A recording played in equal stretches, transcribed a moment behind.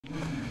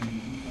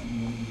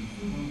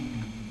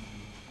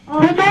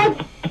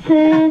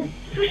Pomocy!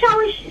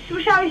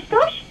 Słyszałeś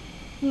coś?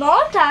 No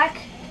tak.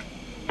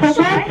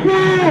 Słuchaj, Pomocy!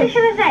 chcę się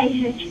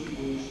rozejrzeć.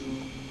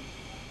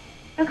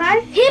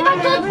 Okej? Chyba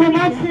to...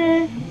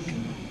 Pomocy!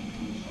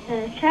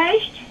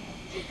 Cześć.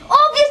 O,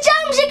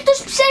 wiedziałem, że ktoś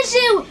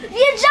przeżył!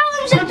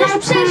 Wiedziałem, że ktoś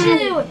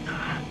przeżył!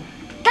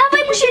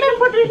 Dawaj, musimy... Jestem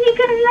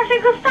podróżnikiem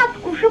naszego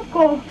statku,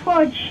 szybko,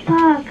 wchodź.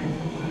 Tak.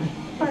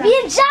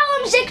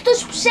 Wiedziałem, że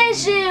ktoś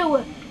przeżył!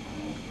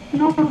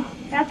 No,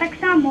 ja tak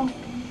samo.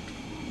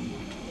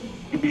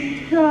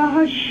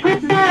 Coś.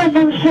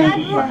 Pomogą się.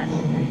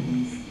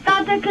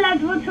 Statek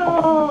ledwo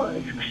co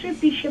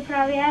skrzypi się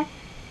prawie.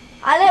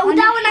 Ale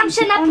udało nam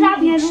się On nie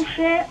naprawić.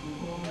 ruszy.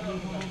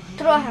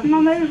 Trochę.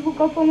 Mamy już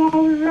go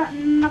pomału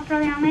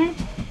naprawiamy.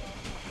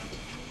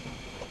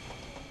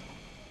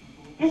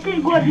 Jesteś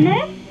głodny?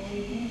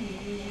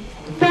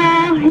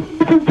 Tak,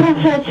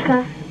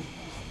 troszeczkę.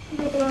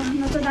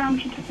 No to dam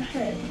ci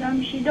trochę,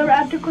 dam ci.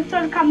 Dobra, tylko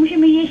sorka,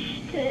 musimy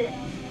jeść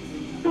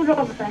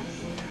surowe.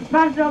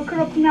 Bardzo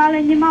okropne,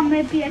 ale nie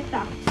mamy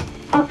pieca.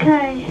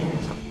 Okej.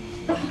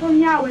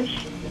 Zapomniałeś.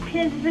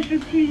 Piec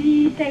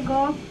wyrzucili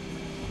tego.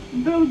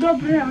 Był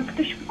dobry, a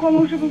ktoś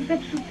kłamał, że był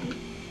zepsuty.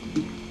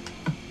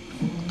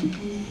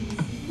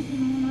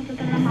 No to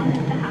teraz mamy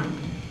pecha.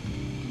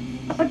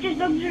 Chociaż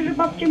dobrze, że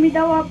babcia mi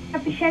dała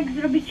napis, jak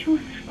zrobić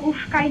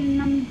łóżka i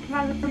nam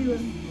dwa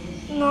zrobiłem.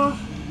 No.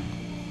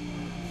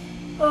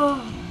 O.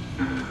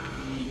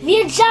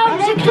 Wiedziałem,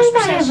 że ktoś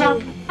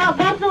przeżył. A,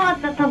 bardzo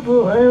ładna ta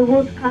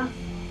łódka.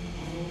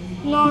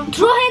 No,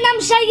 trochę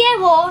nam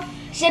zajęło,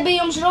 żeby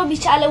ją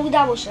zrobić, ale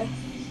udało się.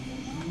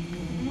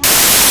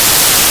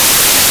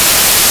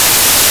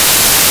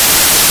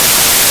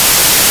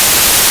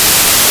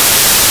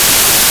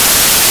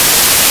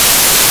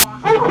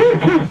 O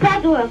kurczę,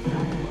 spadłem.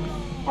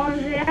 O,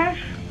 żyjesz?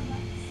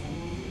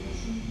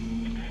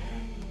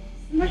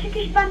 Masz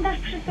jakiś bandaż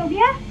przy sobie?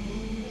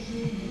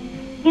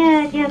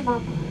 Nie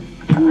mam.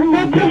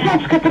 No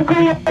troszeczkę, tylko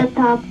jeden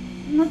tam.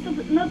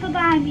 No to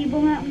daj mi, bo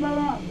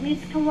mnie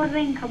cała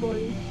ręka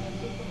boli.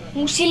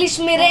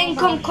 Musieliśmy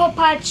ręką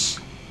kopać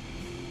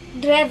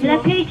drewno.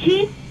 Lepiej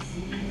ci?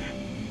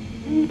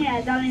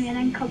 Nie, dalej mnie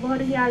ręka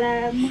boli,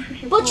 ale muszę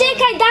się...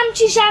 Poczekaj, dam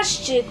ci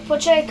zaszczyk,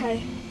 poczekaj.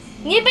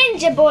 Nie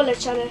będzie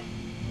boleć, ale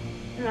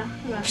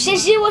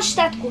przeżyło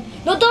statku.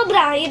 No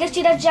dobra, idę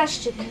ci dać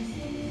zaszczyk.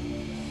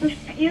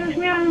 Już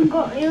miałem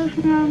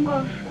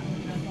gorsze.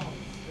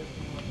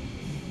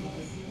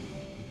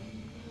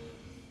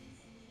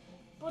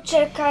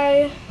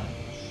 Poczekaj.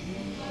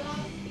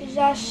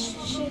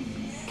 Zaszczyk.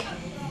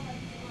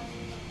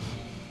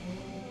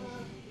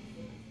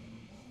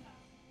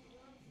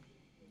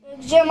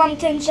 Gdzie mam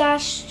ten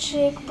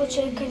zaszczyk?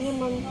 Poczekaj, nie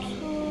mam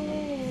tu.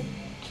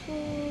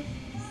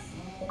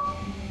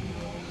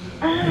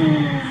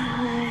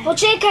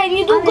 Poczekaj,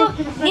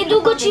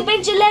 niedługo ci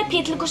będzie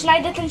lepiej, tylko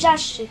znajdę ten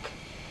zaszczyk.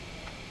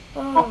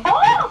 O.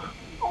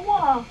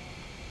 Oła!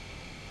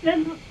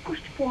 Ledwo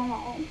kość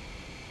połamało.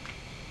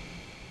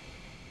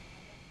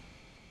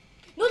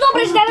 No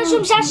dobra,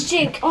 znalazłem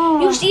zaszczyk.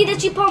 Już idę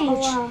ci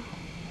pomóc.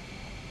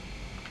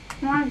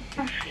 Mam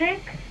zaszczyk?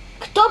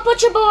 Kto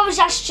potrzebował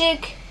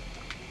zaszczyk?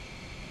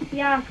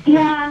 Ja.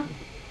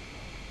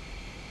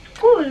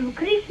 Cool,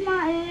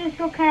 Christmas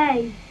jest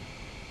okej.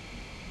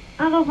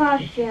 A no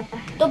właśnie.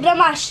 Dobra,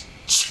 masz.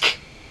 Cik.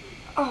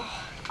 O.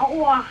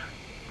 Oła!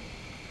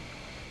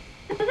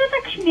 Co to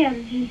tak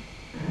śmierdzi?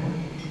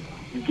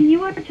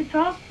 Zgniło czy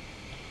co?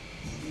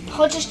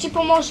 Chociaż ci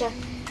pomoże.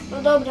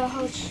 No dobra,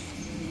 chodź.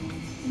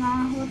 No,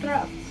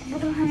 bo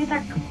trochę mnie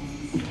tak...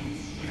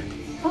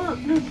 bo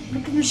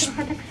to mnie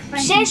trochę tak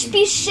spędzi.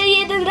 Prześpisz się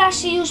jeden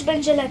raz i już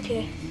będzie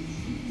lepiej.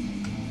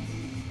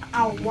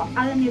 Ała,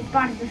 ale mnie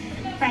bardzo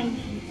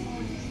spędzi.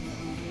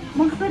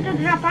 Mogę to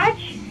drapać?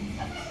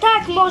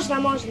 Tak, można.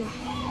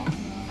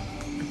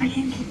 A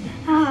dzięki.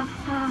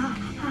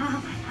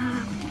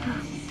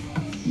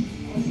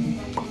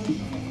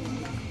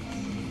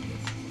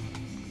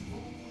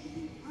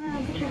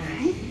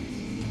 Poczekaj.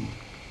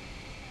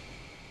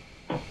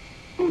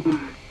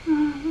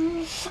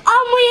 A,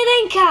 moja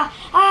ręka!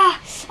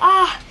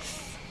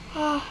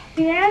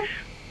 Wiesz?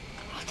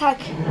 Tak.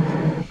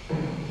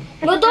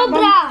 No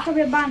dobra!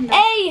 Sobie bandę.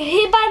 Ej,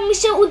 chyba mi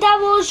się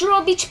udało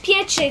zrobić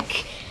pieczyk,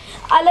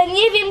 ale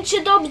nie wiem,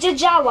 czy dobrze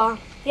działa.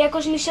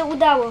 Jakoś mi się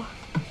udało.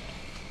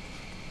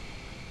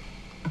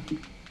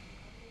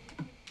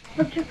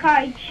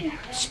 Poczekajcie.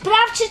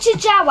 Sprawdźcie, czy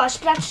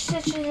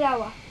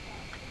działa.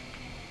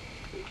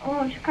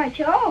 O,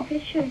 czekajcie. O,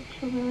 pierwszy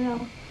co było.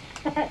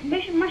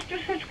 Masz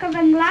troszeczkę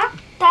węgla?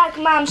 Tak,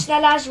 mam,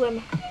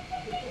 znalazłem.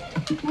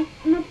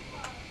 No,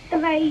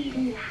 dawaj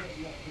już.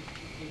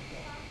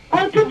 O,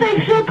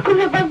 tutaj w środku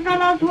chyba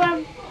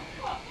znalazłem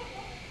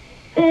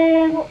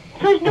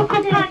coś do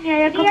kopania,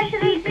 jako Ja się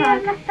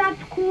rozbijam na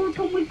statku,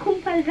 to mój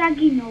kumpel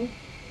zaginął.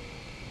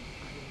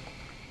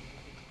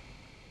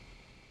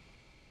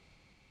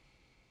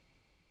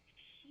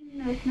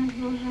 Zimno jest na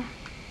dworze.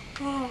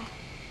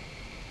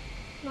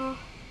 No.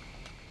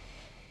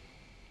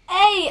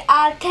 Ej,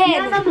 a Ja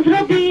ten... nam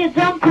zrobię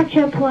jedzonko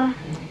ciepłe.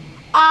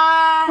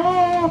 A...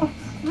 O,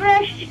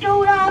 Wreszcie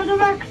udało,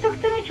 dobra, kto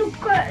chce mieć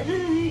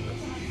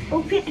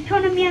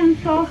upieczone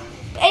mięso?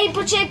 Ej,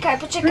 poczekaj.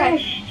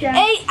 Wreszcie.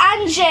 Ej,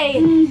 Andrzej!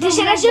 Ty się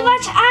dobra.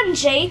 nazywasz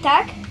Andrzej,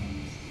 tak?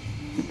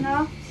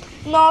 No.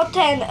 No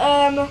ten,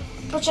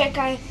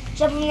 poczekaj,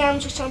 zapomniałam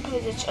co chciałam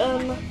powiedzieć.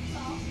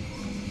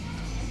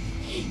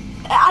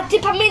 A ty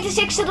pamiętasz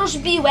jak się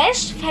rozbiłeś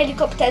w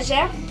helikopterze?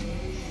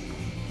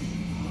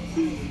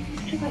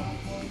 Czekaj.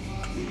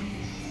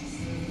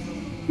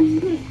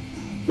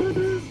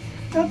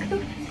 To kto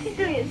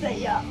chce do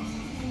jedzenia?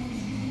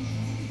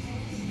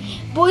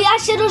 Bo ja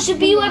się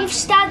rozbiłem w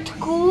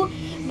statku,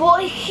 bo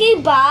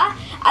chyba,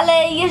 ale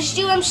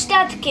jeździłem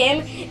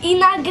statkiem i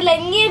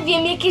nagle, nie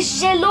wiem, jakieś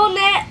zielone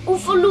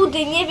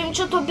ufoludy, nie wiem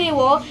co to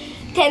było,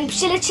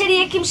 przylecieli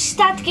jakimś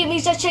statkiem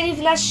i zaczęli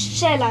w nas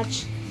strzelać.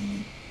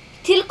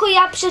 Tylko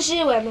ja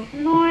przeżyłem.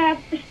 No ja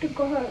też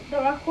tylko,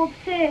 dobra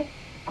chłopcy,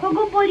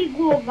 kogo boli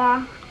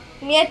głowa?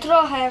 Mnie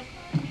trochę.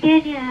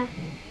 Nie.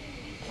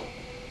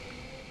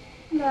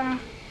 Dobra.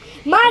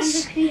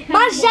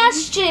 Masz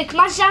zastrzyk.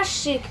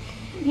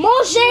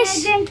 Możesz,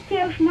 Nie, dzięki,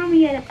 ja już mam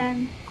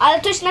jeden.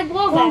 ale to jest na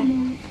głowę.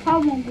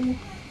 Pomógł.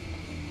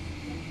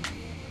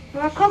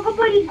 Dobra, kogo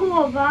boli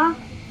głowa?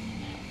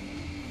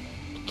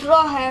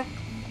 Trochę.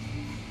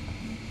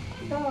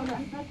 Dobra,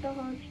 no to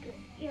chodź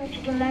tu. Ja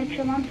cię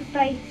doleczę. Mam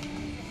tutaj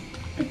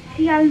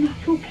specjalny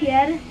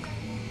cukier,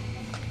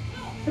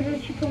 który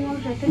ci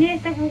pomoże. To nie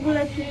jest tak w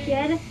ogóle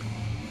cukier.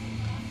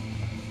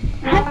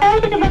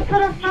 Hej, chyba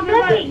coraz nam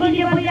lepiej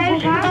idzie, bo ja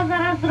już Głowa. chyba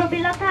zaraz zrobię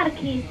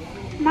latarki.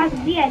 Masz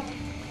diet.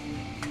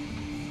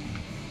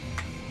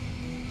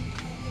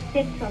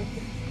 Diet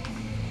sobie.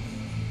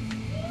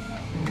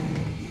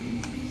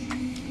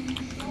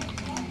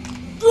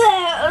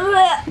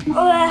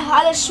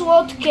 Ale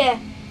słodkie.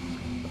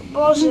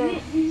 Boże.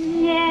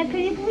 Nie, to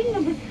nie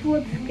powinno być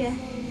słodkie.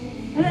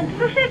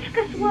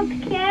 Troszeczkę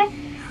słodkie,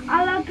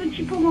 ale to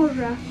ci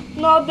pomoże.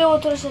 No, było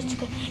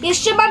troszeczkę.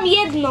 Jeszcze mam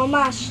jedno,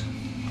 masz.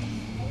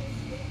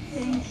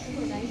 Dzięki,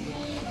 podaj.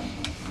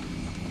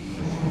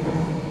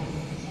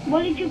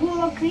 Boli cię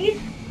głowa, Chris?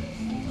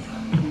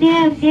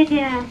 Nie.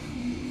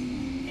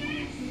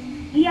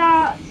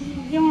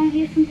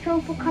 Jestem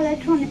cały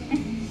pokaleczony.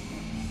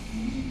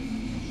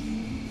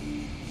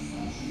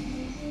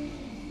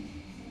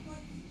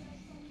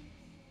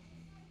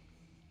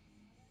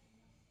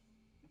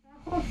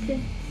 Chłopcy,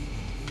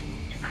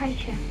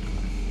 czekajcie.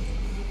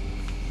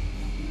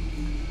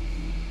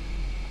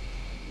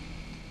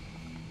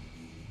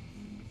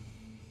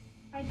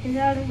 Czekajcie,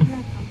 zaraz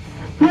wracam.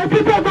 No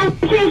tutaj mam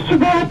przejście,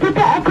 bo ja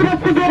tutaj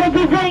akurat sobie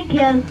robię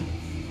węgiel.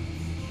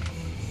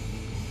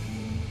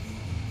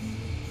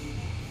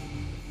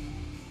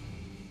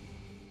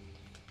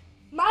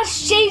 Masz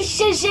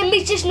szczęście, że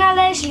my cię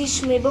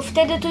znaleźliśmy, bo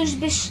wtedy to już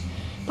byś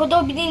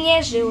podobnie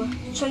nie żył,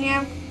 co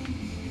nie?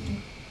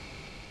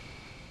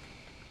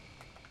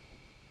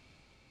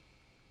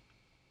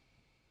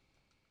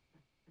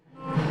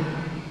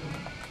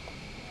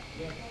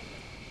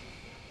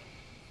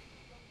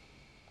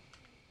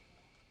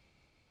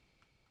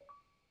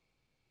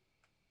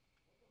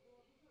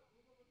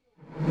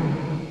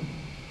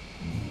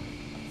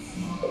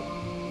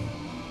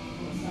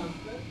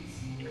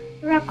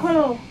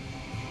 Rakolo.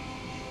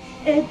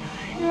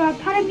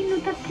 Parę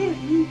minutami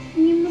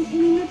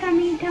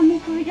temu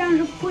powiedziałam,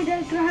 że pójdę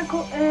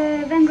trochę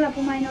węgla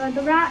pomajnować,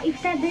 dobra? I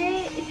wtedy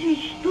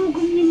długo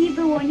mnie nie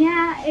było,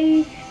 nie?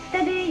 I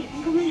wtedy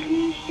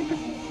pomyśleliście...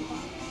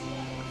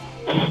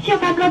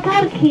 Mam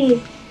latarki.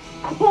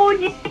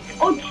 Koniec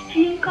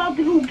odcinka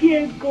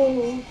drugiego.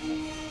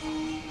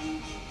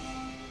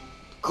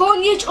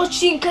 Koniec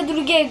odcinka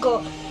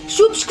drugiego.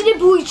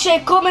 Subskrybujcie,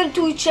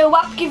 komentujcie,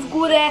 łapki w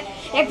górę,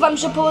 jak wam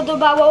się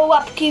podobało,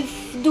 łapki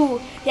w dół,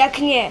 jak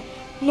nie.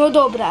 No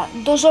dobra,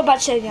 do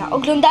zobaczenia.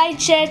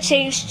 Oglądajcie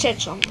część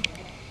trzecią.